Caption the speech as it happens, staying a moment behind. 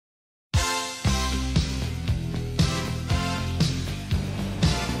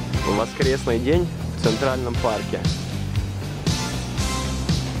Воскресный день в Центральном парке.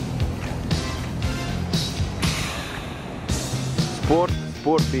 Спорт,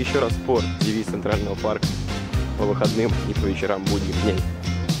 спорт и еще раз спорт. Девиз Центрального парка по выходным и по вечерам будних дней.